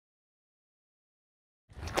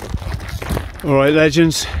Alright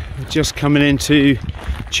legends, just coming into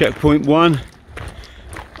checkpoint 1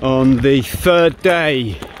 on the third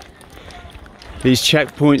day. These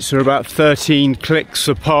checkpoints are about 13 clicks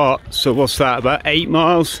apart, so what's that, about 8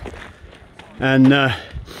 miles? And I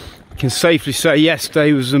can safely say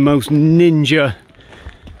yesterday was the most ninja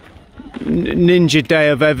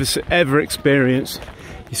day I've ever experienced.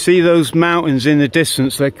 You see those mountains in the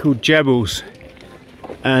distance, they're called Jebels,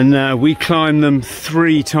 and we climbed them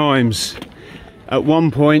 3 times. At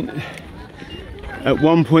one point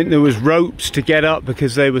there was ropes to get up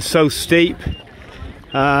because they were so steep.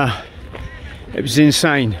 It was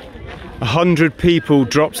insane. 100 people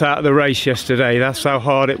dropped out of the race yesterday. That's how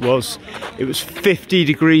hard it was. It was 50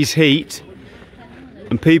 degrees heat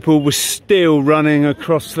and people were still running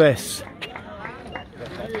across this.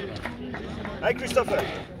 Hi Christopher.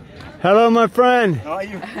 Hello my friend. How are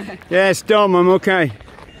you? Yes, Dom, I'm okay.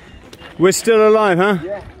 We're still alive, huh?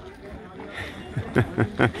 Yeah.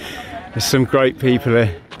 There's some great people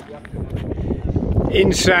here.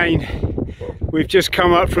 Insane. We've just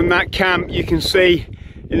come up from that camp. You can see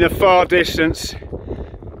in the far distance.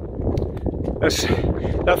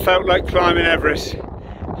 That felt like climbing Everest.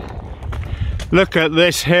 Look at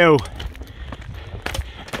this hill.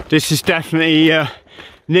 This is definitely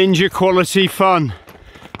ninja quality fun.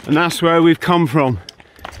 And that's where we've come from.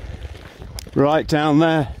 Right down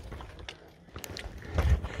there.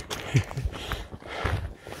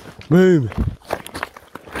 Boom.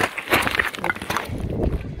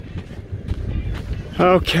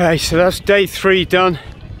 Okay, so that's day 3 done.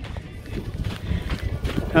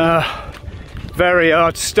 Very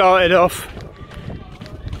hard. Started off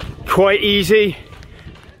quite easy,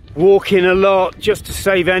 walking a lot just to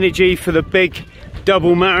save energy for the big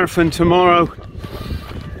double marathon tomorrow.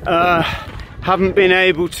 Haven't been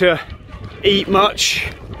able to eat much.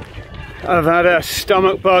 I've had a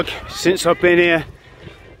stomach bug since I've been here.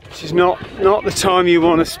 This is not the time you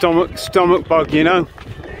want a stomach bug, you know.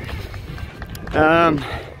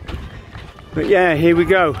 But yeah, here we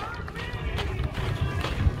go.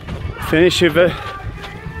 Finish of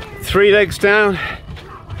 3 legs down.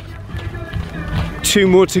 2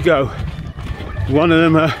 more to go. One of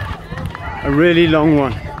them a really long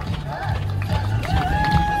one.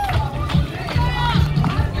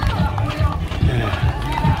 Yeah.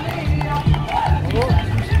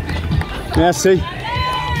 Merci.